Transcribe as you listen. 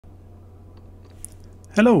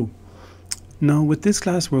Hello! Now with this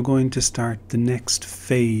class we're going to start the next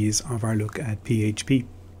phase of our look at PHP.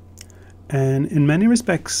 And in many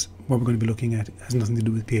respects what we're going to be looking at has nothing to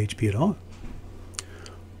do with PHP at all.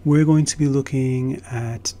 We're going to be looking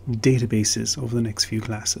at databases over the next few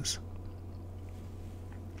classes.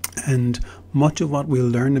 And much of what we'll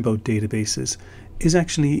learn about databases is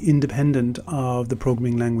actually independent of the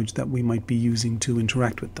programming language that we might be using to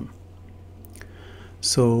interact with them.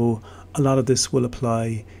 So a lot of this will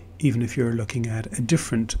apply even if you're looking at a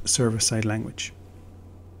different server-side language.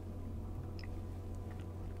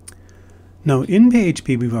 Now in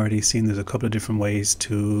PHP we've already seen there's a couple of different ways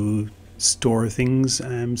to store things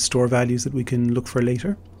and store values that we can look for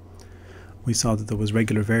later. We saw that there was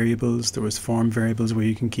regular variables, there was form variables where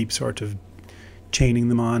you can keep sort of chaining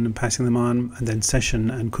them on and passing them on, and then session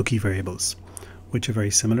and cookie variables, which are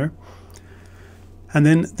very similar. And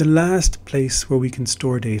then the last place where we can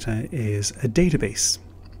store data is a database.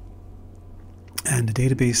 And a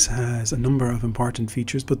database has a number of important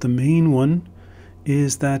features, but the main one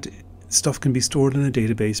is that stuff can be stored in a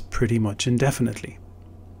database pretty much indefinitely.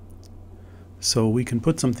 So we can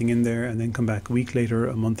put something in there and then come back a week later,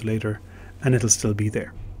 a month later, and it'll still be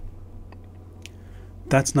there.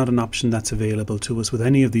 That's not an option that's available to us with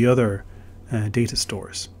any of the other data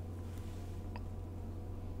stores.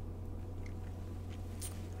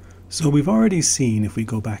 So we've already seen, if we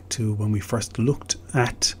go back to when we first looked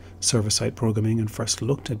at server-side programming and first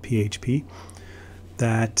looked at PHP,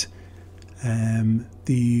 that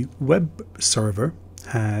the web server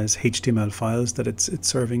has HTML files that it's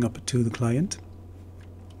serving up to the client,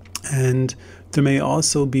 and there may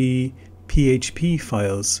also be PHP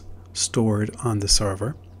files stored on the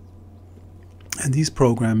server, and these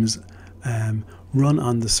programs run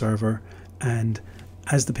on the server, and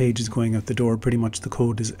as the page is going out the door pretty much the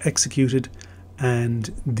code is executed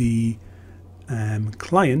and the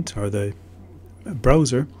client or the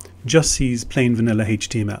browser just sees plain vanilla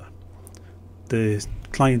HTML. The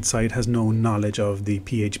client side has no knowledge of the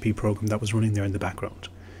PHP program that was running there in the background.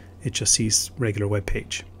 It just sees regular web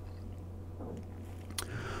page.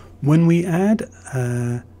 When we add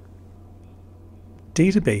a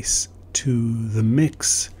database to the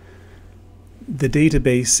mix, the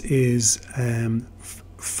database is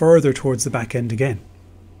further towards the back end again.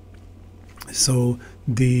 So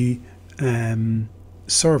the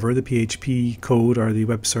server, the PHP code or the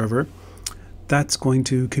web server, that's going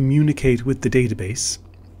to communicate with the database.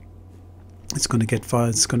 It's going to get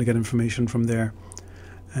files, it's going to get information from there,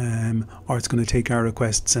 or it's going to take our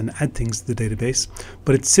requests and add things to the database.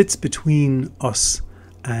 But it sits between us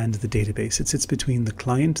and the database. It sits between the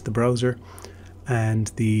client, the browser, and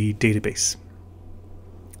the database.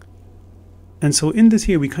 And so in this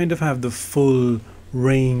here we kind of have the full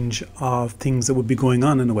range of things that would be going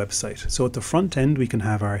on in a website. So at the front end we can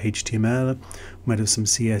have our HTML, we might have some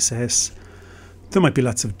CSS, there might be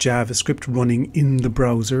lots of JavaScript running in the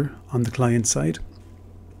browser on the client side.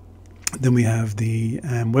 Then we have the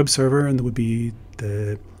web server, and there would be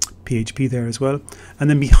the PHP there as well. And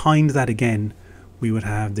then behind that again we would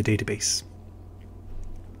have the database.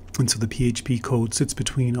 And so the PHP code sits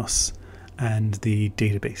between us and the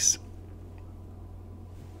database.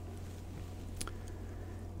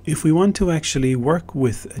 If we want to actually work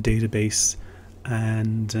with a database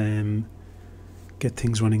and get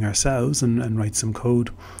things running ourselves and write some code,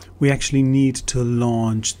 we actually need to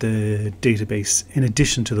launch the database in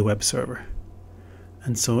addition to the web server.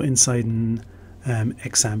 And so inside an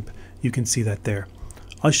XAMPP you can see that there.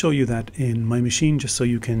 I'll show you that in my machine just so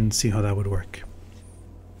you can see how that would work.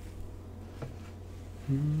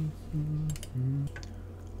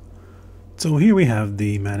 So here we have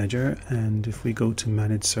the manager, and if we go to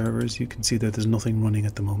manage servers you can see that there's nothing running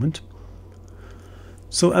at the moment.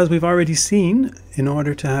 So as we've already seen, in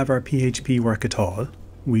order to have our PHP work at all,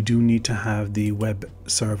 we do need to have the web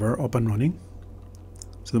server up and running.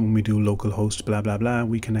 So that when we do localhost blah blah blah,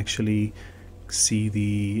 we can actually see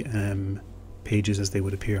the pages as they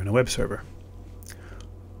would appear on a web server.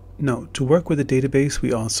 Now to work with a database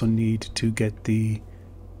we also need to get the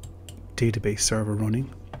database server running.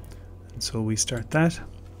 And so we start that.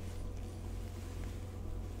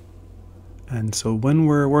 And so when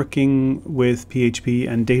we're working with PHP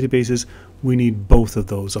and databases, we need both of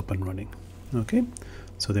those up and running. Okay,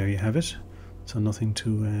 so there you have it. So nothing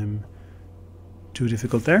too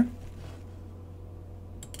difficult there.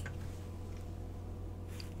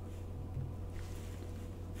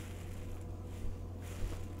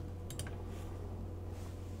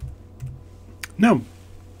 Now,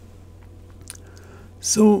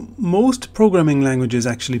 so most programming languages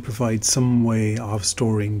actually provide some way of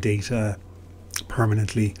storing data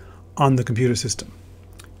permanently on the computer system.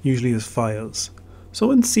 usually as files.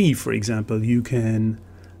 So in C, for example,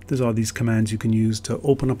 there's all these commands you can use to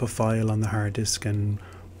open up a file on the hard disk and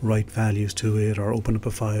write values to it, or open up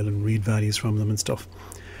a file and read values from them and stuff.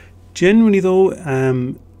 Generally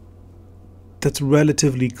though, that's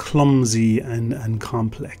relatively clumsy and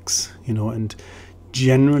complex, and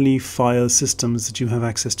generally file systems that you have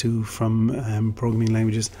access to from programming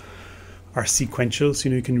languages are sequential, so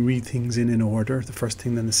you can read things in order, the first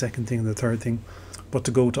thing, then the second thing, and the third thing. But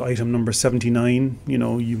to go to item number 79,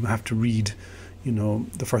 you have to read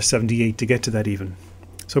the first 78 to get to that even.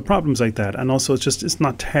 So problems like that, and also it's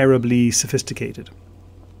not terribly sophisticated.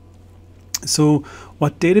 So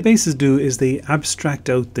what databases do is they abstract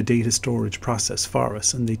out the data storage process for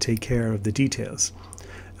us, and they take care of the details.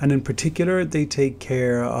 And in particular, they take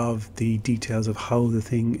care of the details of how the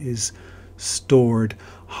thing is stored,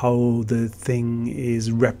 how the thing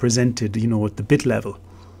is represented, at the bit level.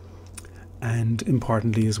 And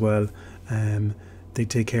importantly as well, they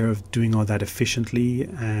take care of doing all that efficiently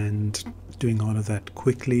and doing all of that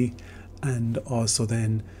quickly. And also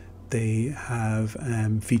then they have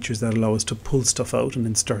features that allow us to pull stuff out and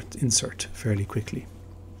insert fairly quickly.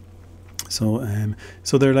 So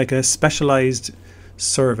they're like a specialized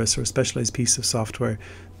service or a specialized piece of software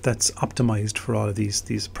that's optimized for all of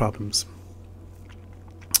these problems.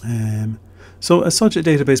 So as such, a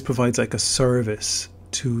database provides like a service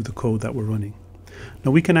to the code that we're running.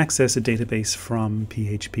 Now we can access a database from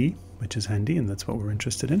PHP, which is handy, and that's what we're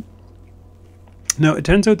interested in. Now it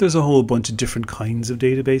turns out there's a whole bunch of different kinds of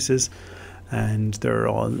databases, and there are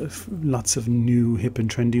all lots of new hip and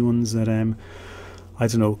trendy ones that I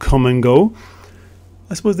don't know, come and go.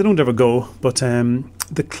 I suppose they don't ever go, but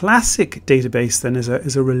the classic database then is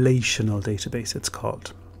a relational database, it's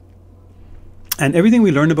called. And everything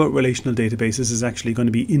we learn about relational databases is actually going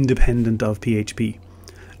to be independent of PHP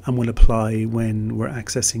and will apply when we're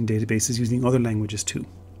accessing databases using other languages too.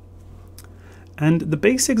 And the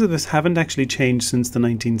basics of this haven't actually changed since the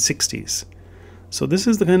 1960s. So this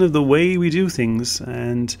is the kind of the way we do things,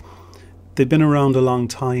 and they've been around a long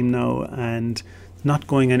time now and not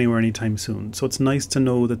going anywhere anytime soon. So it's nice to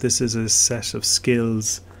know that this is a set of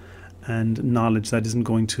skills and knowledge that isn't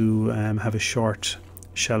going to have a short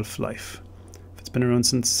shelf life. If it's been around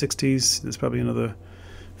since the 60s, there's probably another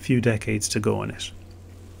few decades to go on it.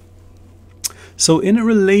 So in a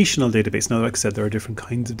relational database, now like I said, there are different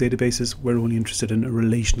kinds of databases. We're only interested in a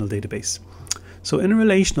relational database. So in a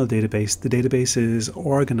relational database, the database is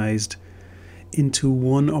organized into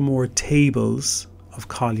one or more tables of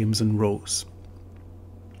columns and rows.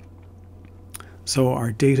 So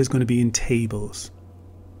our data is going to be in tables.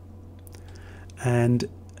 And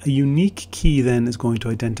a unique key then is going to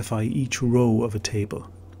identify each row of a table.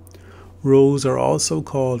 Rows are also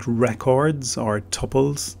called records or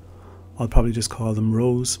tuples. I'll probably just call them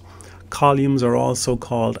rows. Columns are also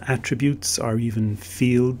called attributes or even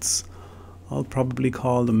fields. I'll probably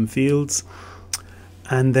call them fields.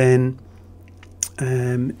 And then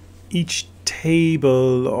each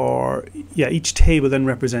table then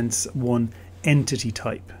represents one entity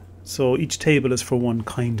type. So each table is for one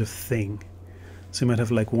kind of thing. So you might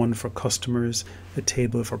have like one for customers, a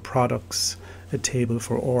table for products, a table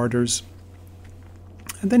for orders.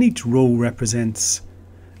 And then each row represents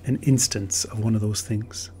an instance of one of those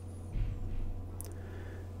things.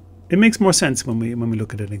 It makes more sense when we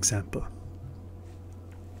look at an example.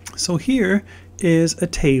 So here is a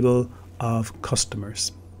table of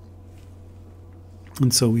customers.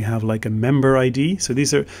 And so we have like a member ID. So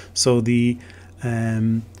these are,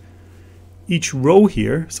 each row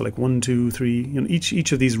here, so like 1, 2, 3,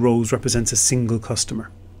 each of these rows represents a single customer.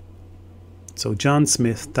 So John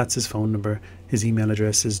Smith, that's his phone number. His email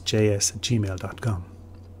address is js@gmail.com.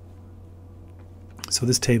 So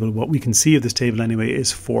this table, what we can see of this table anyway,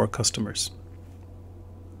 is 4 customers.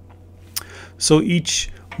 So each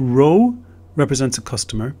row represents a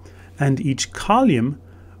customer, and each column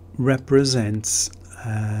represents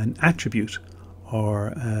an attribute or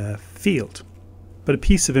a field, but a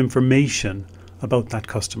piece of information about that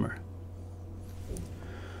customer.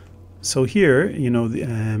 So here,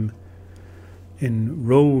 in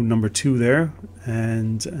row number 2 there,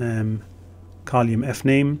 and column F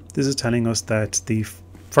name, this is telling us that the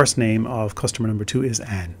first name of customer number 2 is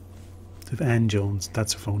Anne. So if Anne Jones,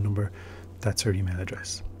 that's her phone number, that's her email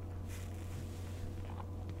address.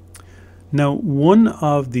 Now, one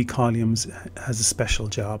of the columns has a special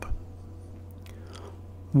job.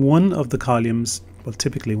 One of the columns, well,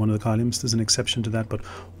 typically one of the columns, there's an exception to that, but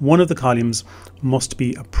one of the columns must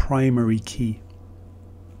be a primary key.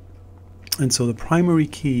 And so the primary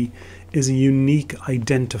key is a unique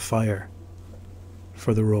identifier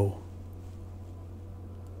for the row.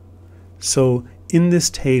 So in this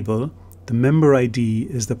table, the member ID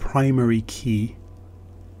is the primary key,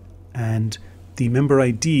 and the member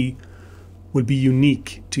ID will be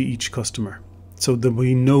unique to each customer. So there will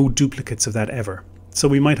be no duplicates of that ever. So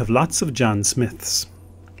we might have lots of John Smiths,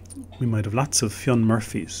 we might have lots of Fionn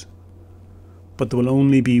Murphys, but there will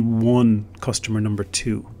only be one customer number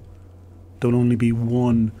 2. There will only be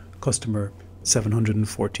one customer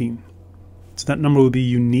 714. So that number will be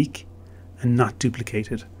unique and not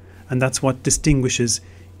duplicated. And that's what distinguishes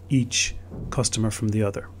each customer from the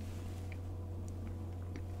other.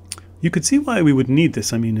 You could see why we would need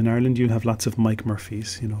this. I mean, in Ireland, you'd have lots of Mike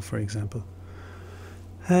Murphys, you know, for example.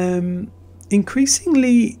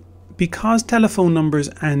 Increasingly, because telephone numbers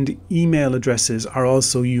and email addresses are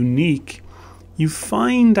also unique, you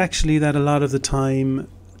find actually that a lot of the time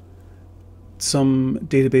some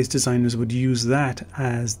database designers would use that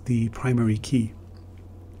as the primary key.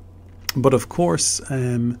 But of course,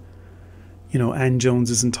 you know, Anne Jones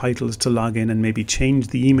is entitled to log in and maybe change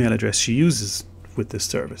the email address she uses with this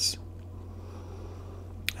service.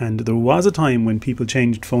 And there was a time when people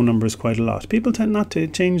changed phone numbers quite a lot. People tend not to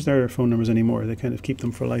change their phone numbers anymore. They kind of keep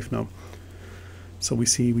them for life now. So we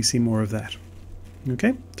see more of that.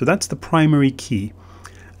 Okay, so that's the primary key.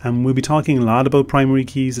 And we'll be talking a lot about primary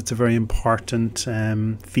keys. It's a very important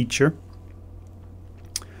feature.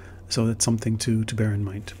 So that's something to bear in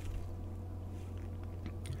mind.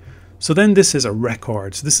 So then this is a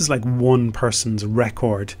record. So this is like one person's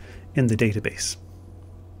record in the database.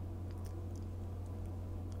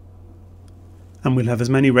 And we'll have as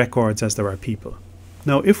many records as there are people.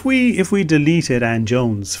 Now, if we deleted Anne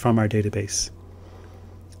Jones from our database,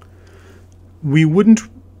 we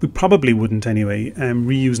probably wouldn't anyway,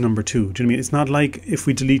 reuse number 2. Do you know what I mean? It's not like if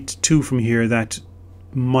we delete 2 from here that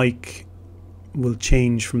Mike will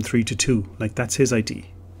change from 3 to 2. Like, that's his ID.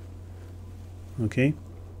 Okay?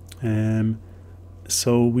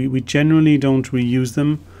 So we generally don't reuse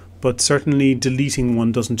them, but certainly deleting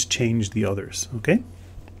one doesn't change the others. Okay?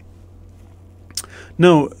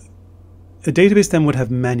 Now, a database then would have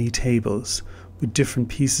many tables with different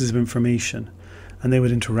pieces of information, and they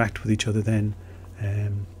would interact with each other then.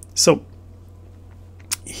 So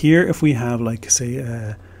here, if we have, like, say,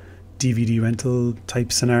 a DVD rental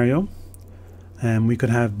type scenario, we could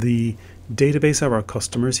have the database of our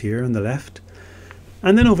customers here on the left,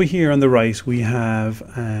 and then over here on the right we have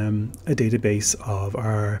a database of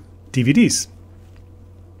our DVDs.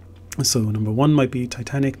 So number 1 might be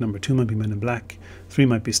Titanic, number 2 might be Men in Black, 3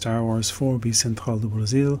 might be Star Wars, 4 would be Central do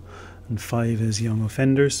Brasil, and 5 is Young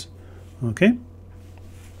Offenders. Okay?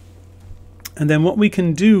 And then what we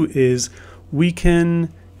can do is we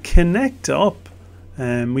can connect up,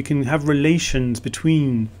 we can have relations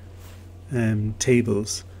between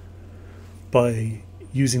tables by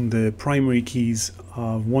using the primary keys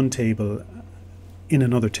of one table in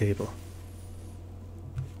another table.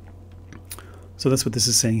 So that's what this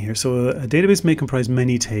is saying here. So a database may comprise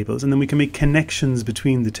many tables, and then we can make connections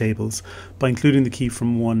between the tables by including the key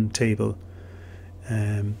from one table,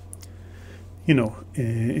 you know,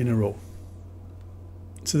 in a row.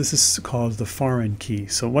 So this is called the foreign key.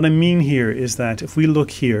 So what I mean here is that if we look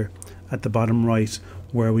here at the bottom right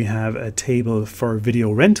where we have a table for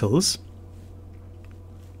video rentals,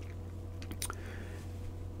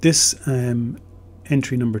 this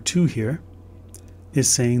entry number 2 here is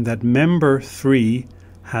saying that member 3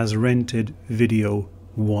 has rented video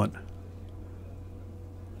 1.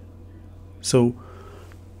 So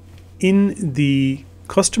in the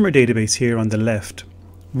customer database here on the left,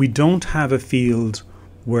 we don't have a field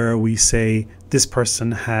where we say this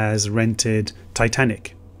person has rented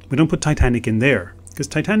Titanic. We don't put Titanic in there because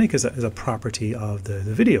Titanic is a property of the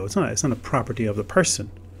video. It's not a property of the person.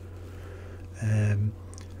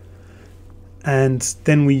 And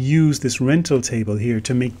then we use this rental table here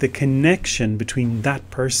to make the connection between that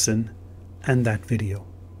person and that video.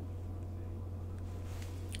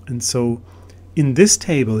 And so in this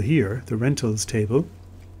table here, the rentals table,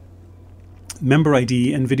 member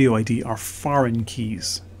ID and video ID are foreign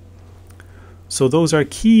keys. So those are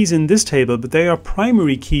keys in this table, but they are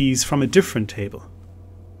primary keys from a different table.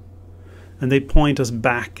 And they point us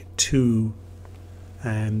back to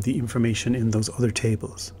the information in those other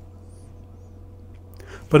tables.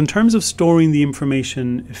 But in terms of storing the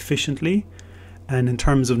information efficiently, and in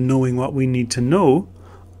terms of knowing what we need to know,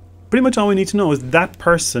 pretty much all we need to know is that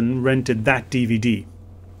person rented that DVD.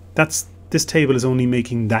 This table is only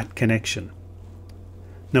making that connection.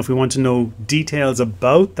 Now, if we want to know details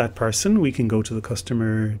about that person, we can go to the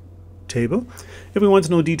customer table. If we want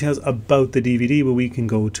to know details about the DVD, well, we can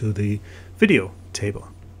go to the video table.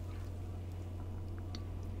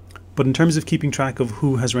 But in terms of keeping track of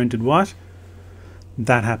who has rented what,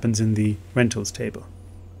 that happens in the rentals table.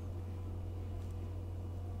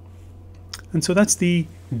 And so that's the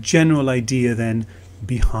general idea then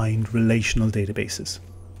behind relational databases.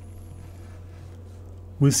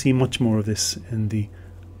 We'll see much more of this in the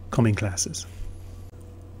coming classes.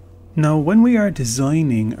 Now, when we are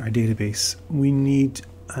designing our database, we need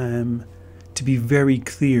to be very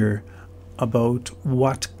clear about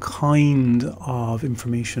what kind of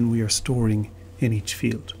information we are storing in each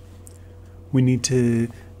field. We need to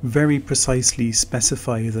very precisely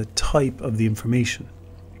specify the type of the information.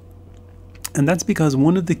 And that's because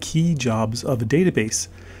one of the key jobs of a database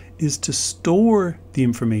is to store the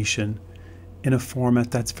information in a format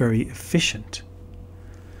that's very efficient.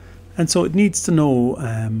 And so it needs to know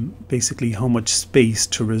basically how much space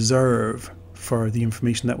to reserve for the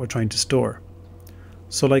information that we're trying to store.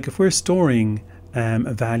 So like if we're storing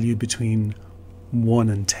a value between 1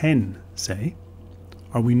 and 10, say,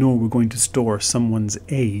 or we know we're going to store someone's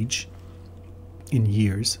age in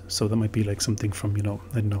years, so that might be like something from, I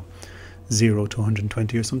don't know, 0 to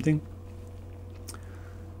 120 or something,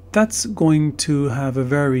 that's going to have a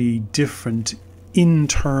very different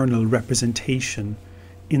internal representation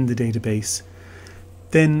in the database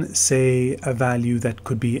than, say, a value that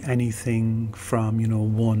could be anything from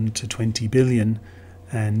 1 to 20 billion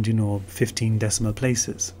and 15 decimal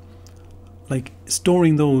places. Like,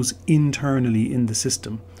 storing those internally in the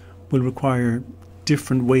system will require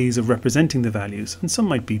different ways of representing the values, and some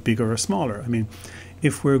might be bigger or smaller. I mean,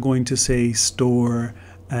 if we're going to, say, store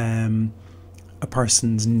a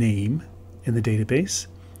person's name in the database,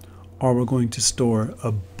 or we're going to store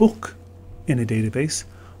a book in a database,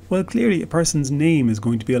 well, clearly a person's name is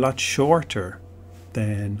going to be a lot shorter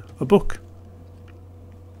than a book.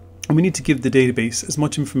 And we need to give the database as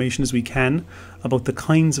much information as we can about the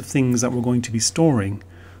kinds of things that we're going to be storing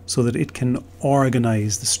so that it can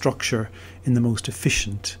organize the structure in the most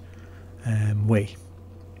efficient way.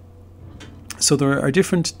 So there are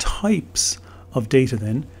different types of data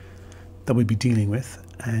then that we'll be dealing with,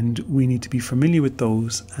 and we need to be familiar with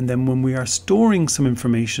those. And then when we are storing some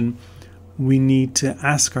information, we need to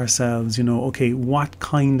ask ourselves, okay, what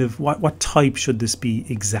type should this be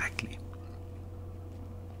exactly?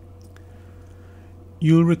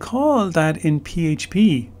 You'll recall that in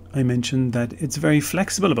PHP, I mentioned that it's very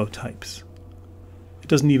flexible about types. It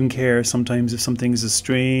doesn't even care sometimes if something is a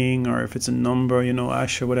string or if it's a number,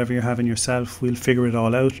 Ash or whatever you're having yourself, we'll figure it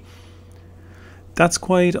all out. That's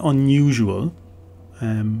quite unusual.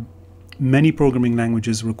 Many programming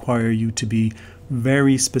languages require you to be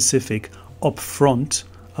very specific up front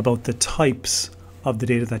about the types of the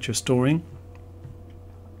data that you're storing.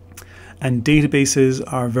 And databases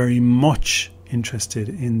are very much interested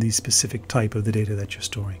in the specific type of the data that you're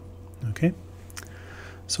storing. Okay,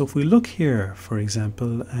 so if we look here, for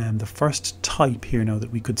example, the first type here now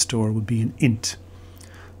that we could store would be an int.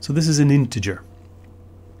 So this is an integer.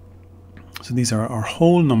 So these are our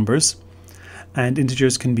whole numbers, and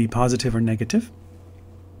integers can be positive or negative.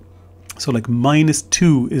 So like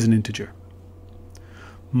 -2 is an integer.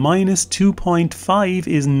 -2.5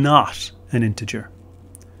 is not an integer.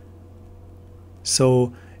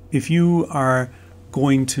 So if you are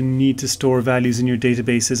going to need to store values in your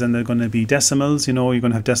databases and they're going to be decimals, you're going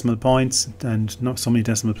to have decimal points and not so many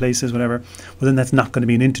decimal places, whatever, well then that's not going to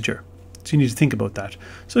be an integer. So you need to think about that.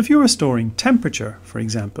 So if you were storing temperature, for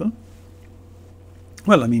example,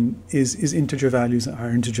 well, I mean, are integer values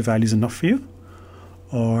enough for you?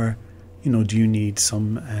 Or, do you need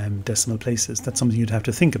some decimal places? That's something you'd have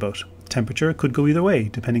to think about. Temperature could go either way,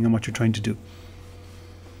 depending on what you're trying to do.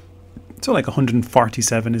 So like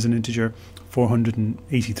 147 is an integer,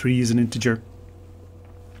 483 is an integer.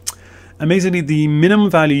 And basically the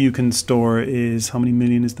minimum value you can store is, how many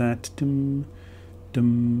million is that?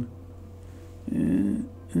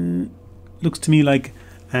 Looks to me like,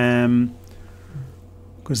 because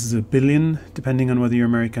it's a billion, depending on whether you're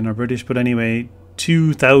American or British, but anyway,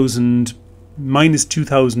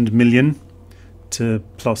 -2,000 million to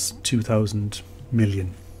 +2,000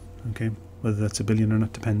 million. Okay. Whether that's a billion or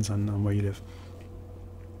not depends on where you live.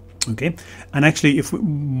 Okay, and actually,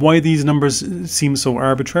 why these numbers seem so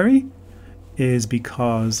arbitrary is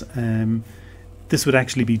because this would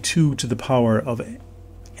actually be 2 to the power of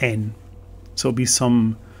n. So it'd be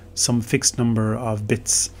some fixed number of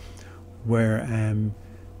bits where n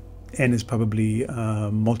is probably a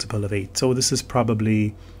multiple of 8. So this is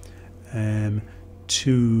probably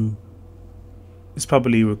 2. This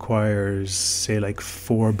probably requires, say, like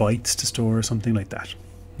 4 bytes to store or something like that.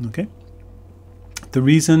 Okay. The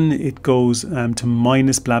reason it goes to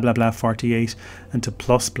minus blah blah blah 48 and to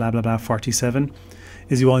plus blah blah blah 47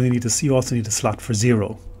 is you also need a slot for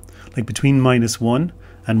 0. Like between -1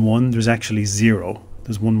 and 1, there's actually 0.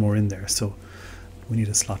 There's one more in there, so we need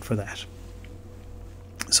a slot for that.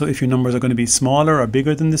 So if your numbers are going to be smaller or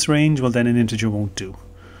bigger than this range, well then an integer won't do.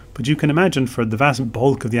 But you can imagine for the vast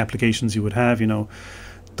bulk of the applications you would have, you know,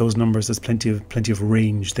 those numbers, there's plenty of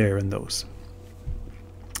range there in those.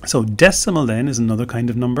 So decimal then is another kind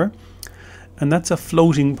of number, and that's a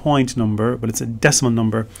floating point number, but it's a decimal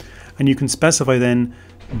number, and you can specify then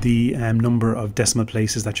the number of decimal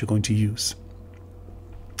places that you're going to use.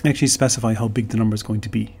 Actually specify how big the number is going to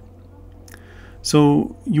be.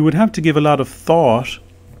 So you would have to give a lot of thought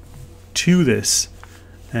to this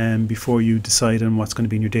before you decide on what's going to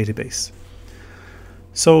be in your database.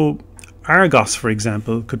 So Argos, for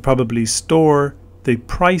example, could probably store the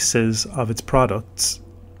prices of its products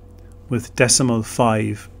with decimal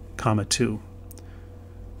 5,2,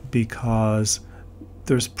 because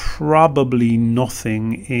there's probably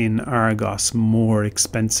nothing in Argos more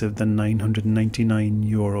expensive than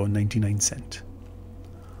 €999.99.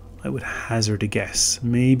 I would hazard a guess.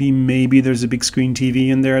 Maybe there's a big screen TV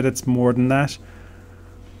in there that's more than that,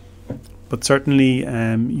 but certainly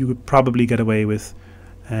you would probably get away with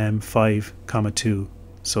 5,2.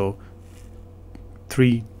 So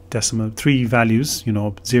three values, you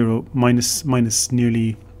know, 0 minus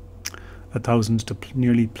nearly 1,000 to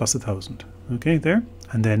nearly plus 1,000. Okay, there,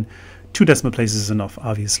 and then 2 decimal places is enough,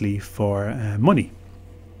 obviously, for money.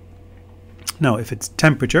 Now, if it's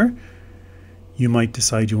temperature, you might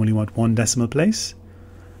decide you only want 1 decimal place.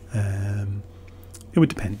 It would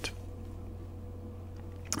depend.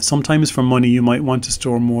 Sometimes for money you might want to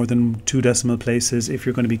store more than 2 decimal places if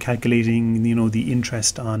you're going to be calculating, you know, the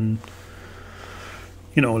interest on,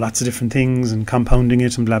 you know, lots of different things and compounding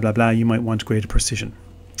it and blah blah blah. You might want greater precision.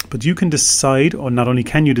 But you can decide, or not only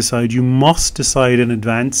can you decide, you must decide in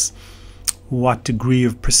advance what degree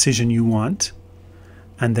of precision you want,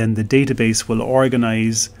 and then the database will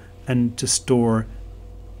organize enough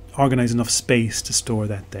space to store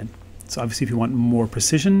that then. So obviously if you want more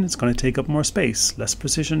precision, it's going to take up more space. Less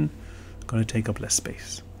precision, it's going to take up less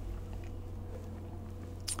space.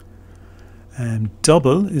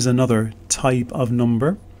 Double is another type of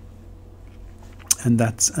number, and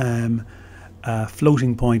that's a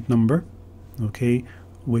floating point number, okay,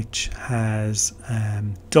 which has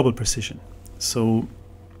double precision. So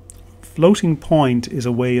floating point is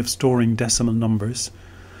a way of storing decimal numbers.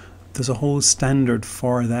 There's a whole standard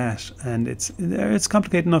for that, and it's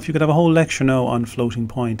complicated enough. You could have a whole lecture now on floating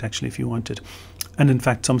point, actually, if you wanted. And in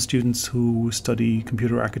fact, some students who study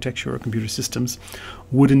computer architecture or computer systems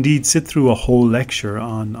would indeed sit through a whole lecture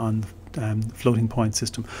on floating point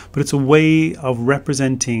system. But it's a way of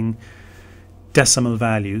representing decimal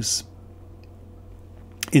values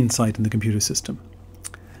inside in the computer system,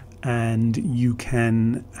 and you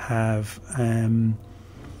can have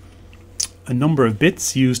a number of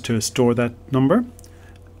bits used to store that number,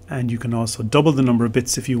 and you can also double the number of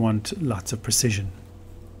bits if you want lots of precision.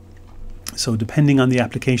 So depending on the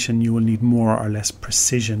application, you will need more or less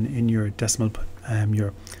precision in your decimal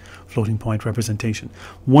your floating point representation.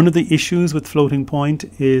 One of the issues with floating point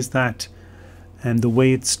is that the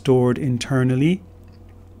way it's stored internally,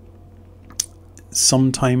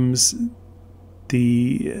 sometimes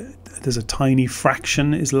there's a tiny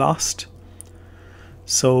fraction is lost.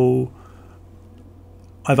 So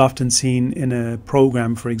I've often seen in a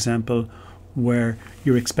program, for example, where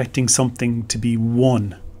you're expecting something to be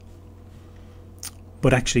 1,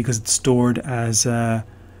 but actually because it's stored as a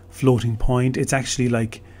floating point, it's actually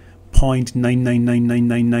like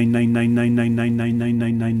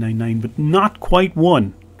 0.99999999999999999, but not quite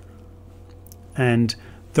 1. And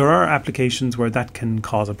there are applications where that can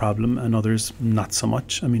cause a problem, and others not so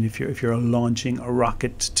much. I mean, if you're launching a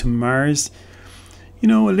rocket to Mars, you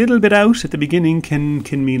know, a little bit out at the beginning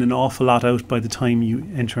can mean an awful lot out by the time you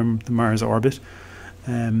enter the Mars orbit.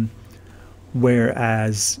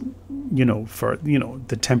 Whereas, you know, for, you know,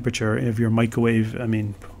 the temperature of your microwave, I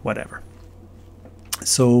mean, whatever.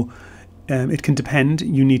 So it can depend.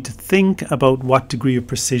 You need to think about what degree of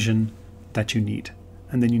precision that you need,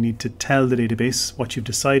 and then you need to tell the database what you've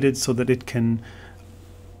decided so that it can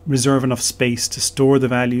reserve enough space to store the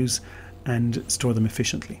values and store them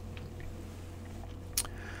efficiently.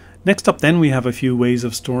 Next up then, we have a few ways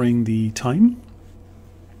of storing the time.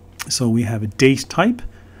 So we have a date type,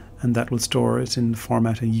 and that will store it in the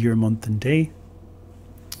format of year, month and day.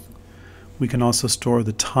 We can also store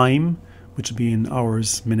the time, which will be in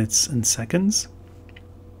hours, minutes and seconds.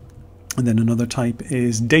 And then another type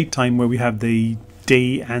is date time, where we have the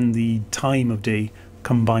day and the time of day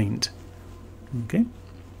combined. Okay.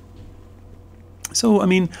 So I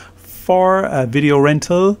mean, for a video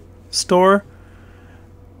rental store,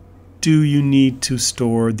 do you need to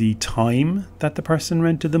store the time that the person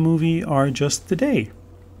rented the movie or just the day?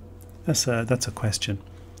 That's a question.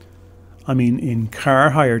 I mean, in car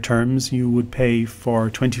hire terms, you would pay for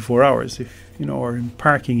 24 hours, if you know, or in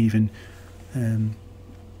parking even.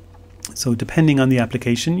 So depending on the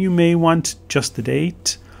application, you may want just the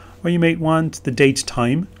date, or you may want the date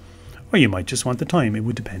time, or you might just want the time. It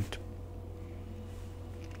would depend.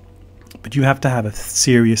 But you have to have a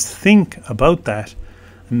serious think about that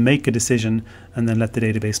and make a decision, and then let the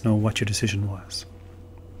database know what your decision was.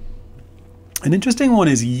 An interesting one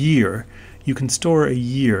is year. You can store a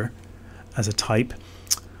year as a type,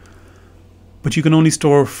 but you can only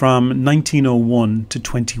store from 1901 to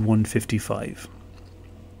 2155.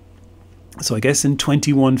 So I guess in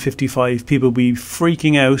 2155 people will be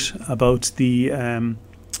freaking out about the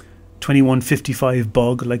 2155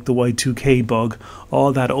 bug, like the Y2K bug,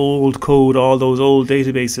 all that old code, all those old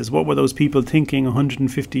databases. What were those people thinking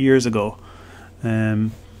 150 years ago? The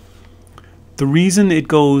reason it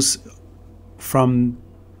goes from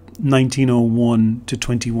 1901 to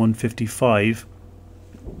 2155,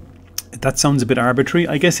 that sounds a bit arbitrary.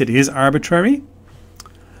 I guess it is arbitrary.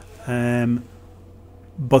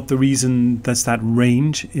 But the reason that's that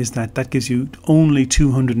range is that that gives you only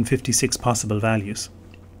 256 possible values.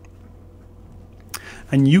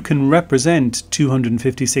 And you can represent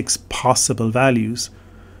 256 possible values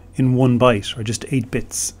in 1 byte, or just 8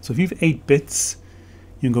 bits. So if you have 8 bits,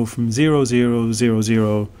 you can go from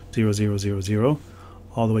 00000000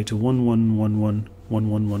 all the way to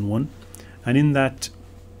 11111111. And in that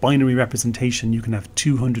binary representation, you can have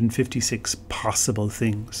 256 possible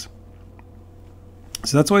things.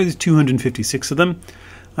 So that's why there's 256 of them.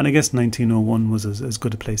 And I guess 1901 was as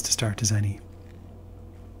good a place to start as any.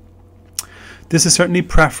 This is certainly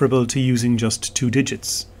preferable to using just 2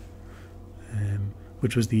 digits,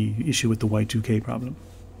 which was the issue with the Y2K problem.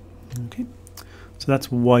 Okay, so that's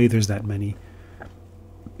why there's that many.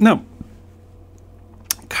 Now,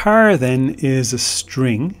 char then is a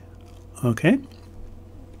string, okay,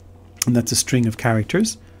 and that's a string of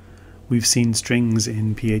characters. We've seen strings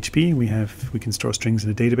in PHP. We can store strings in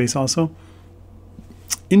a database also.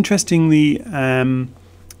 Interestingly,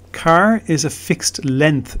 char is a fixed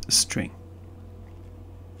length string.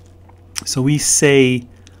 So we say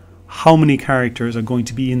how many characters are going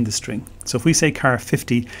to be in the string. So if we say char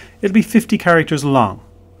 50, it'll be 50 characters long.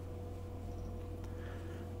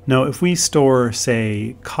 Now if we store,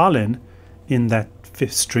 say, colon in that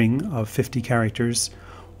fifth string of 50 characters,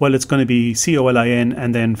 well, it's going to be colin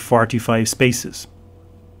and then 45 spaces.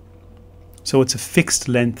 So it's a fixed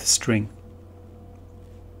length string.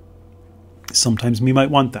 Sometimes we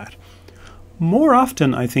might want that. More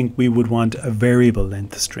often, I think we would want a variable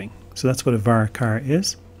length string. So that's what a varchar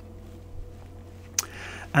is.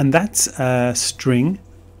 And that's a string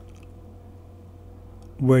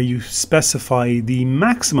where you specify the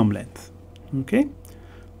maximum length. Okay?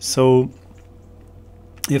 So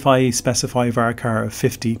if I specify varchar of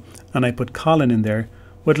 50 and I put colon in there,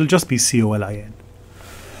 well, it'll just be colin.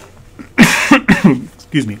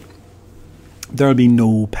 Excuse me. There'll be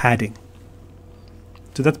no padding.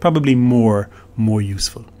 So that's probably more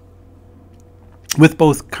useful. With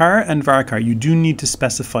both char and varchar, you do need to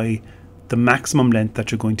specify the maximum length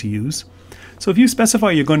that you're going to use. So if you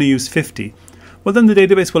specify you're going to use 50, well, then the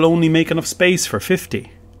database will only make enough space for 50. I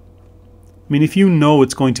mean, if you know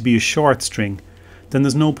it's going to be a short string, then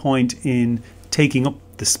there's no point in taking up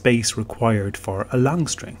the space required for a long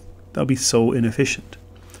string. That would be so inefficient.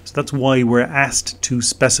 So that's why we're asked to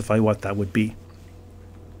specify what that would be.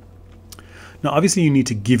 Now, obviously, you need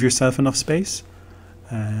to give yourself enough space.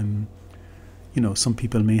 You know, some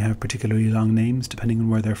people may have particularly long names depending on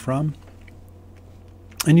where they're from.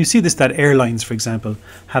 And you see this, that airlines, for example,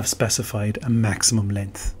 have specified a maximum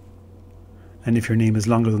length. And if your name is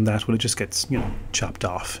longer than that, well, it just gets, you know, chopped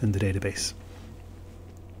off in the database.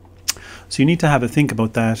 So you need to have a think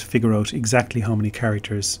about that, figure out exactly how many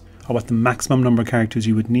characters, or what the maximum number of characters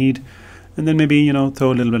you would need, and then maybe, you know,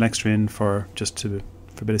 throw a little bit extra in for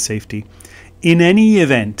a bit of safety. In any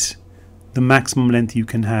event, the maximum length you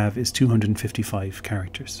can have is 255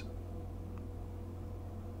 characters.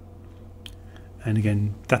 And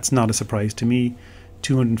again, that's not a surprise to me.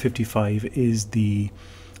 255 is the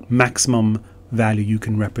maximum value you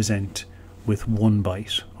can represent with 1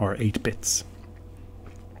 byte or 8 bits.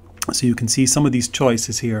 So you can see some of these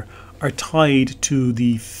choices here are tied to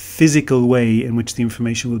the physical way in which the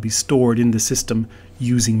information will be stored in the system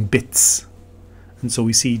using bits. And so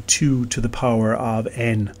we see 2 to the power of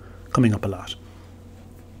n coming up a lot.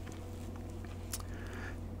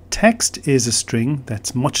 text is a string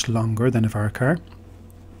that's much longer than a varchar,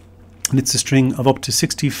 and it's a string of up to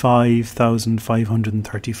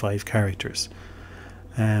 65,535 characters.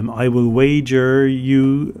 I will wager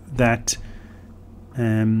you that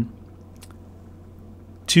 2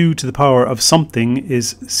 to the power of something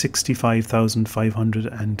is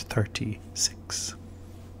 65,536.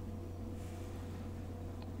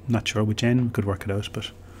 Not sure which n, we could work it out,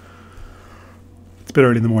 but it's a bit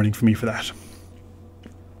early in the morning for me for that.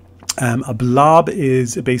 A blob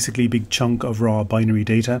is basically a big chunk of raw binary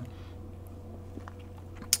data.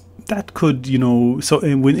 That could, you know, so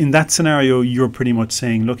in that scenario, you're pretty much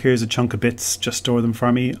saying, look, here's a chunk of bits, just store them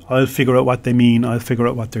for me. I'll figure out what they mean. I'll figure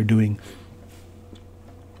out what they're doing.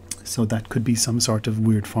 So that could be some sort of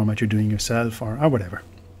weird format you're doing yourself or whatever.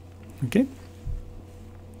 Okay.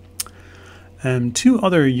 2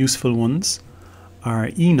 other useful ones are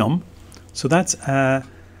enum. So that's a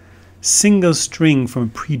single string from a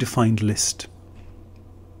predefined list.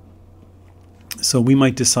 So we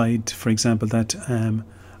might decide, for example, that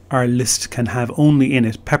our list can have only in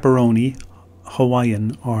it pepperoni,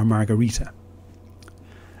 Hawaiian, or margarita.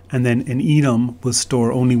 And then an enum will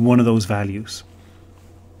store only one of those values.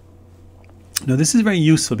 Now this is very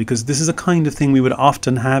useful because this is a kind of thing we would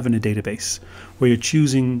often have in a database where you're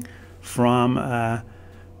choosing from a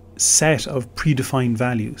set of predefined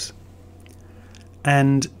values.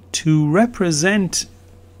 And to represent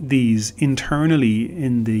these internally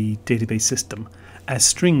in the database system as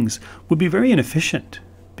strings would be very inefficient,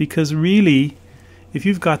 because really, if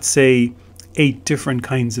you've got, say, 8 different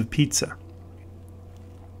kinds of pizza,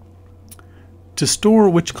 to store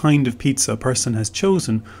which kind of pizza a person has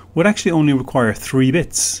chosen would actually only require 3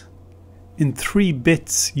 bits. In 3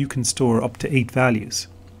 bits, you can store up to 8 values.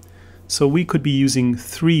 So we could be using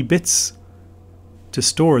 3 bits to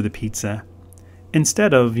store the pizza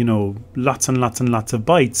instead of, you know, lots and lots and lots of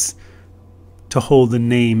bytes to hold the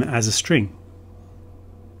name as a string.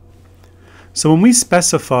 So when we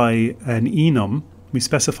specify an enum, we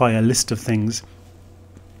specify a list of things,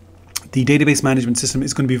 the database management system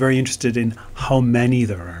is going to be very interested in how many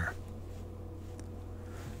there are.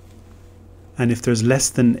 And if there's less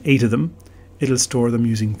than 8 of them, it'll store them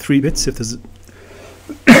using 3 bits. If there's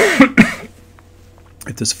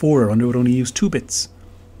if there's 4 or under, it would only use 2 bits.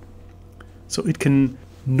 So it can,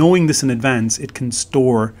 knowing this in advance, it can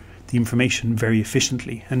store the information very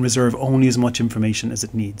efficiently and reserve only as much information as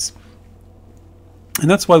it needs.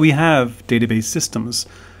 And that's why we have database systems.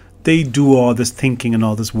 They do all this thinking and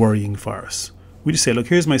all this worrying for us. We just say, look,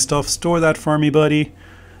 here's my stuff, store that for me, buddy,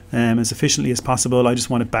 as efficiently as possible. I just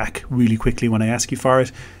want it back really quickly when I ask you for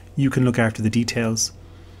it. You can look after the details.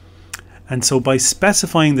 And so by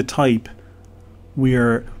specifying the type, we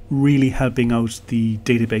are really helping out the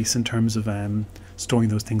database in terms of storing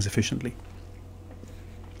those things efficiently.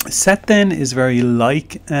 Set then is very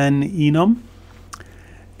like an enum.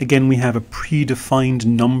 Again, we have a predefined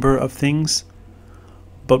number of things,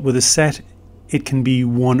 but with a set, it can be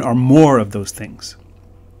one or more of those things.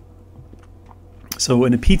 So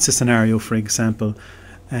in a pizza scenario, for example,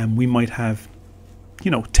 we might have,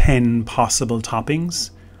 10 possible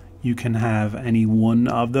toppings. You can have any one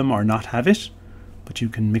of them or not have it, but you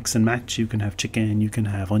can mix and match. You can have chicken, you can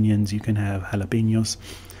have onions, you can have jalapenos.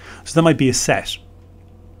 So that might be a set.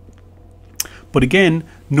 But again,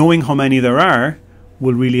 knowing how many there are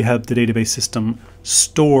will really help the database system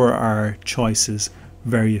store our choices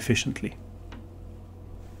very efficiently.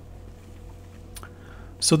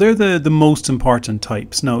 So they're the most important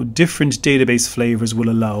types. Now, different database flavors will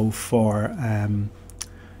allow for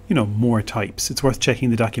more types. It's worth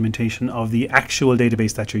checking the documentation of the actual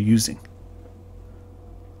database that you're using.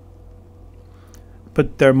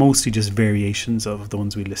 But they're mostly just variations of the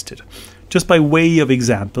ones we listed. Just by way of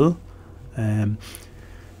example, in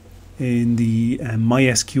the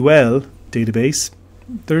MySQL database,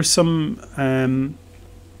 there's some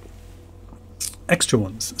extra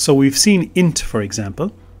ones. So we've seen int, for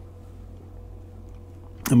example,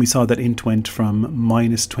 and we saw that int went from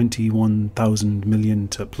minus 21,000 million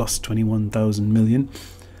to plus 21,000 million.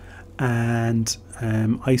 And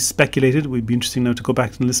I speculated, it would be interesting now to go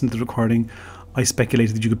back and listen to the recording, I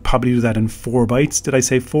speculated that you could probably do that in 4 bytes. Did I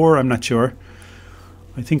say 4? I'm not sure.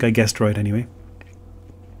 I think I guessed right anyway.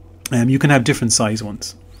 You can have different size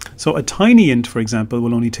ones. So a tiny int, for example,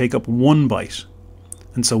 will only take up 1 byte.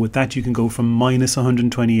 And so with that you can go from minus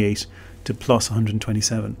 128 to plus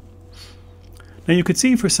 127. Now you could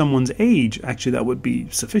see for someone's age, actually that would be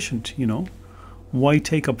sufficient, Why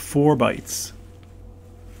take up 4 bytes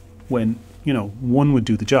when, 1 would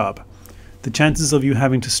do the job? The chances of you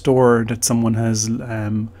having to store that someone has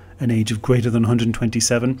a an age of greater than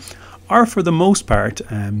 127 are for the most part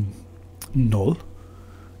null.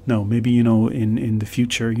 Now, maybe, in the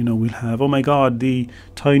future, we'll have, oh my God, the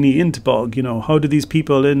tiny int bug, how do these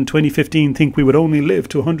people in 2015 think we would only live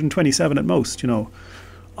to 127 at most,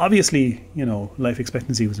 Obviously, life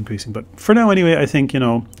expectancy was increasing, but for now anyway, I think,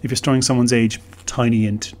 if you're storing someone's age, tiny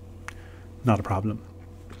int, not a problem.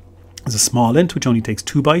 There's a small int, which only takes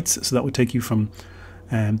 2 bytes, so that would take you from,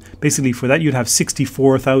 basically for that you'd have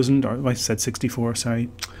 64,000, or I said 64, sorry,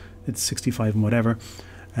 it's 65 and whatever,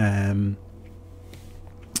 2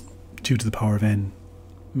 to the power of n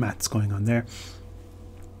maths going on there.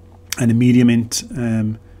 And a medium int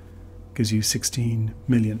gives you 16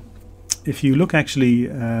 million. If you look actually,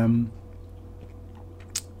 do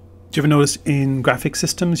you ever notice in graphic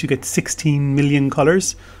systems you get 16 million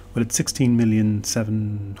colors? Well, it's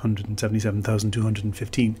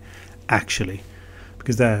 16,777,215 actually,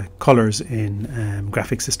 because the colors in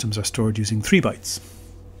graphic systems are stored using 3 bytes.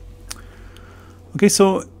 Okay,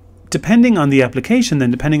 so depending on the application,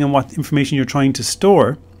 then depending on what information you're trying to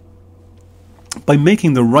store, by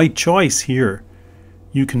making the right choice here,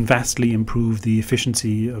 you can vastly improve the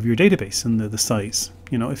efficiency of your database and the size.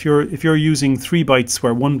 If you're using 3 bytes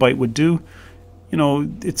where 1 byte would do,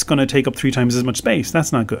 it's going to take up 3 times as much space.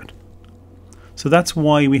 That's not good. So that's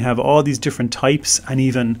why we have all these different types and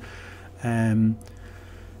even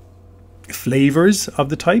flavors of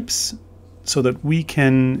the types, so that we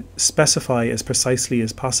can specify as precisely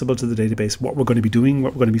as possible to the database what we're going to be doing,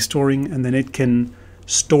 what we're going to be storing, and then it can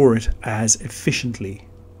store it as efficiently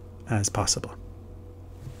as possible.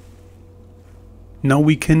 Now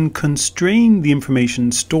we can constrain the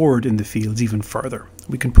information stored in the fields even further.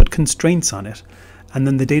 We can put constraints on it, and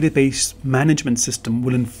then the database management system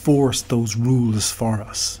will enforce those rules for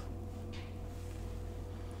us.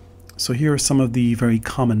 So here are some of the very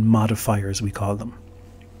common modifiers, we call them.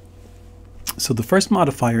 So the first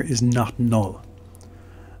modifier is not null,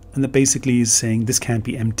 and that basically is saying this can't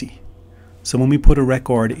be empty. So when we put a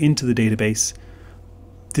record into the database,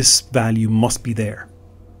 this value must be there.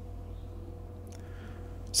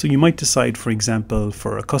 So you might decide, for example,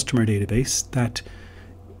 for a customer database that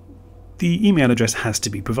the email address has to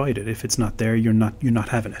be provided. If it's not there, you're not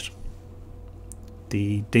having it.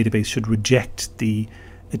 The database should reject the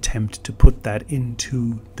attempt to put that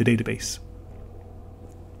into the database.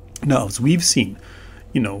 Now, as we've seen,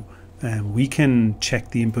 we can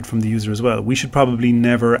check the input from the user as well. We should probably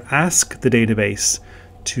never ask the database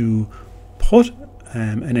to put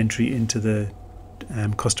an entry into the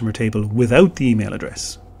customer table without the email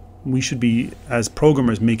address. We should be, as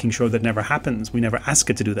programmers, making sure that never happens. We never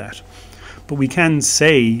ask it to do that. But we can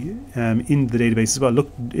say in the database as well,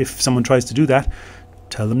 look, if someone tries to do that,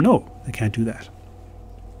 tell them no, they can't do that.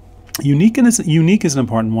 Unique is an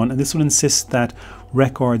important one, and this will insist that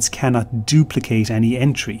records cannot duplicate any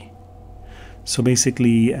entry. So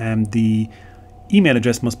basically the email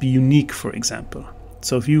address must be unique, for example.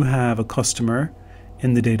 So if you have a customer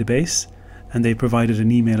in the database and they provided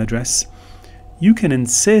an email address, you can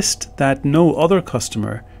insist that no other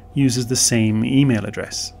customer uses the same email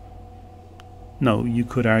address. Now, you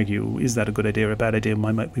could argue, is that a good idea or a bad idea?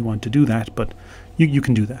 Why might we want to do that? But you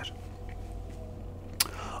can do that.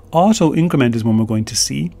 Auto increment is one we're going to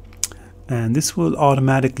see, and this will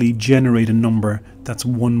automatically generate a number that's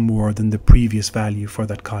 1 more than the previous value for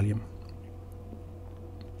that column.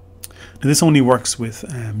 Now, this only works with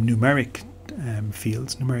numeric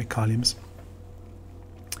fields, numeric columns.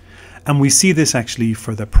 And we see this actually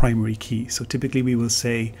for the primary key. So typically we will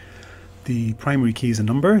say the primary key is a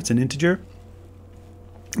number, it's an integer,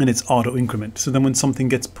 and it's auto increment. So then when something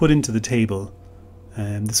gets put into the table,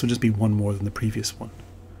 this will just be 1 more than the previous one.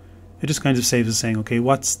 It just kind of saves us saying, okay,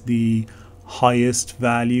 what's the highest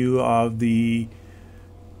value of the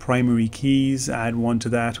primary keys? Add 1 to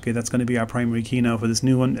that. Okay, that's going to be our primary key now for this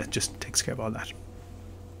new one. It just takes care of all that.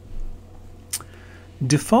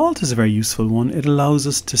 Default is a very useful one. It allows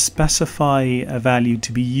us to specify a value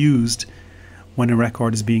to be used when a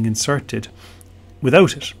record is being inserted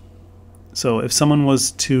without it. So if someone was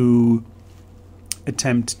to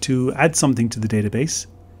attempt to add something to the database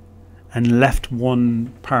and left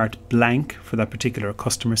one part blank for that particular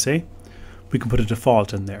customer, say, we can put a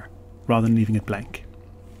default in there rather than leaving it blank.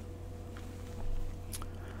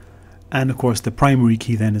 And of course the primary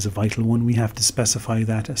key then is a vital one. We have to specify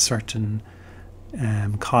that a certain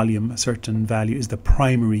column, a certain value is the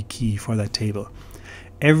primary key for that table.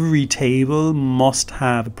 Every table must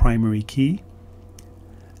have a primary key,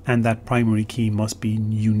 and that primary key must be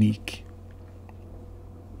unique.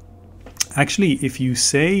 Actually, if you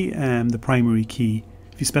say the primary key,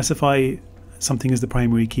 if you specify something as the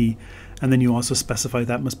primary key and then you also specify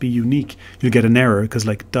that must be unique, you'll get an error, because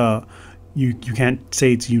like, duh, you can't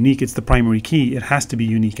say it's unique, it's the primary key, it has to be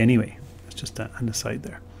unique anyway. It's just an aside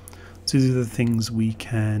there. So these are the things we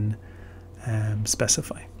can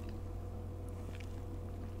specify.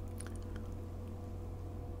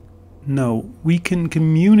 Now, we can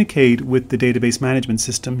communicate with the database management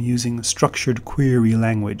system using structured query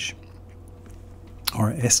language,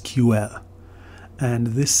 or SQL. And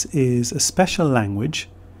this is a special language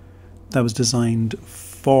that was designed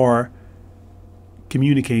for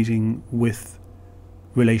communicating with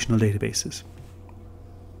relational databases.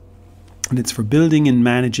 And it's for building and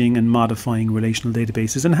managing and modifying relational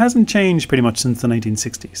databases, and hasn't changed pretty much since the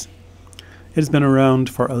 1960s. It has been around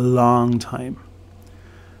for a long time.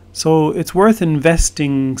 So it's worth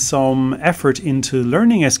investing some effort into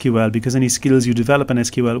learning SQL, because any skills you develop in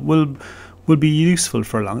SQL will be useful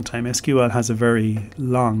for a long time. SQL has a very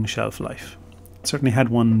long shelf life. It certainly had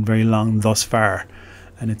one very long thus far,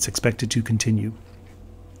 and it's expected to continue.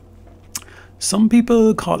 Some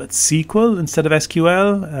people call it SQL instead of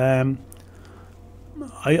SQL.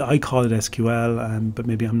 I call it SQL, but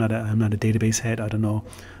maybe I'm not a database head. I don't know.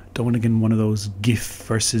 Don't want to get in one of those GIF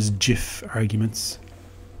versus GIF arguments.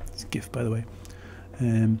 It's GIF, by the way.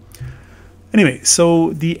 Anyway,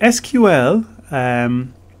 so the SQL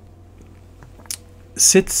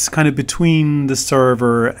sits kind of between the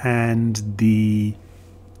server and the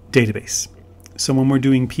database. So when we're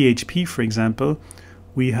doing PHP, for example,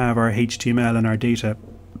 we have our HTML and our data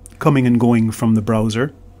coming and going from the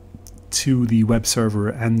browser to the web server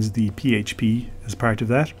and the PHP as part of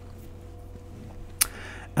that.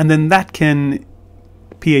 And then that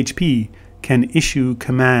PHP can issue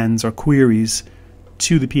commands or queries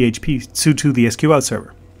to the PHP, to the SQL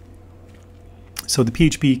server. So the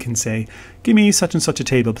PHP can say, give me such and such a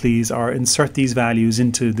table, please, or insert these values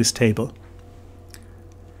into this table.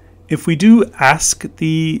 If we do ask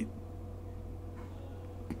the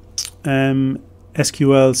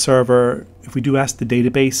SQL server, if we do ask the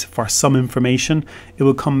database for some information, it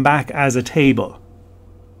will come back as a table.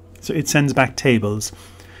 So it sends back tables.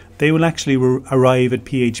 They will actually arrive at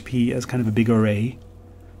PHP as kind of a big array.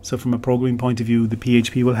 So from a programming point of view, the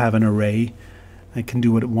PHP will have an array. It can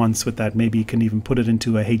do what it wants with that. Maybe it can even put it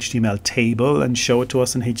into a HTML table and show it to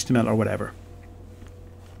us in HTML or whatever.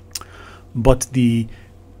 But the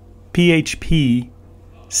PHP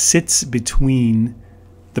sits between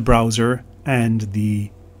the browser and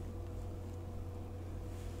the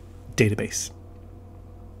database.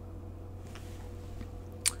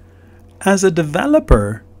 As a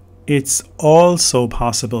developer, it's also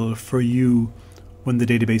possible for you, when the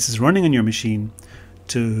database is running on your machine,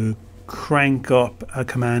 to crank up a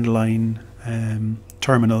command line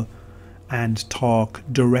terminal and talk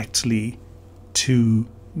directly to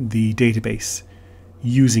the database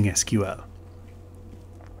using SQL.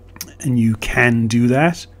 And you can do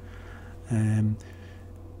that.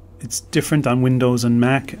 It's different on Windows and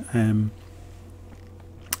Mac, and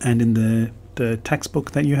in the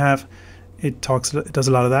textbook that you have, it does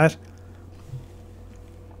a lot of that.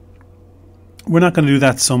 We're not going to do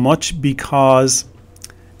that so much, because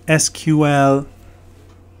SQL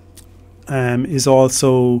is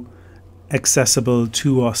also accessible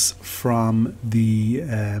to us from the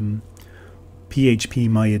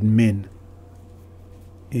phpMyAdmin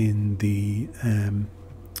in the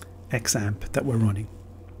XAMPP that we're running.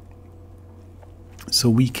 So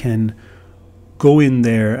we can go in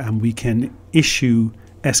there and we can issue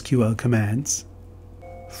SQL commands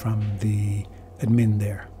from the admin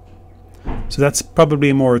there. So that's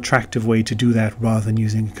probably a more attractive way to do that rather than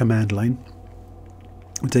using a command line.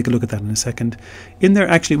 We'll take a look at that in a second. In there,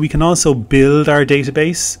 actually, we can also build our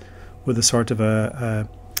database with a sort of a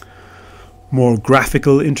more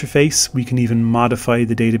graphical interface. We can even modify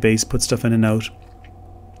the database, put stuff in and out.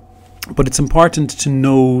 But it's important to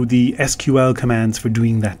know the SQL commands for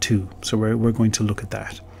doing that too. So we're going to look at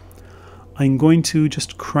that. I'm going to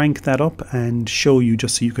just crank that up and show you,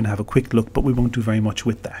 just so you can have a quick look, but we won't do very much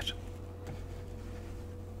with that.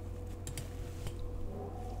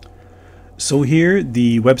 So here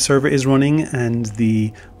the web server is running and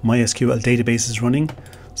the MySQL database is running.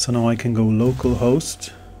 So now I can go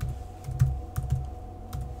localhost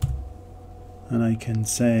and I can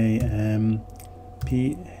say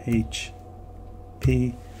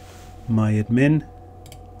phpMyAdmin,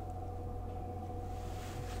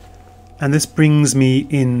 and this brings me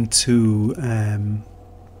into the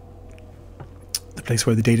place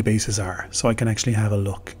where the databases are, so I can actually have a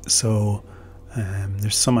look. So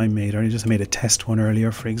there's some I made. I made a test one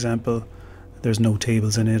earlier, for example. There's no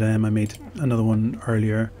tables in it. I made another one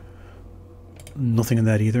earlier. Nothing in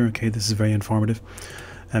that either. Okay, this is very informative.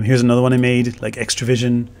 Here's another one I made, like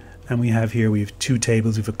Extravision, and we have 2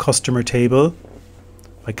 tables. We have a customer table.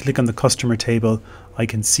 If I click on the customer table, I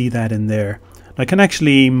can see that in there. I can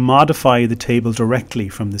actually modify the table directly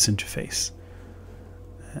from this interface.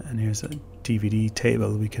 And here's a DVD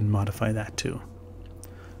table. We can modify that too.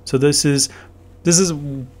 So this is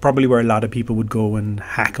probably where a lot of people would go and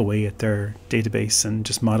hack away at their database and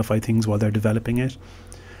just modify things while they're developing it.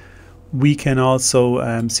 We can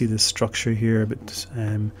also see the structure here, but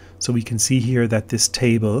so we can see here that this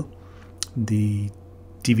table, the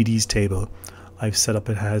DVDs table, I've set up.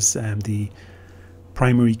 It has the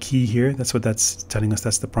primary key here. That's what that's telling us.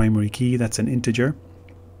 That's the primary key. That's an integer,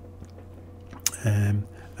 and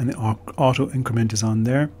the auto increment is on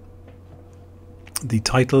there. The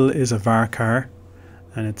title is a varchar,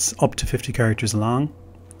 and it's up to 50 characters long.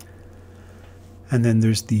 And then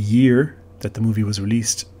there's the year that the movie was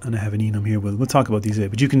released, and I have an enum here. We'll talk about these later,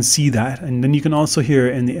 but you can see that. And then you can also here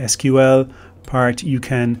in the SQL part, you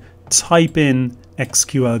can type in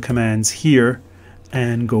SQL commands here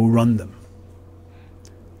and go run them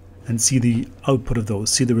and see the output of those,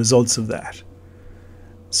 see the results of that.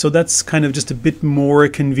 So that's kind of just a bit more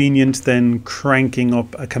convenient than cranking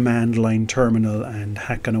up a command line terminal and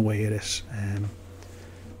hacking away at it.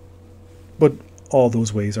 But all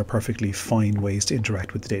those ways are perfectly fine ways to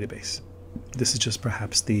interact with the database. This is just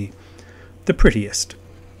perhaps the prettiest.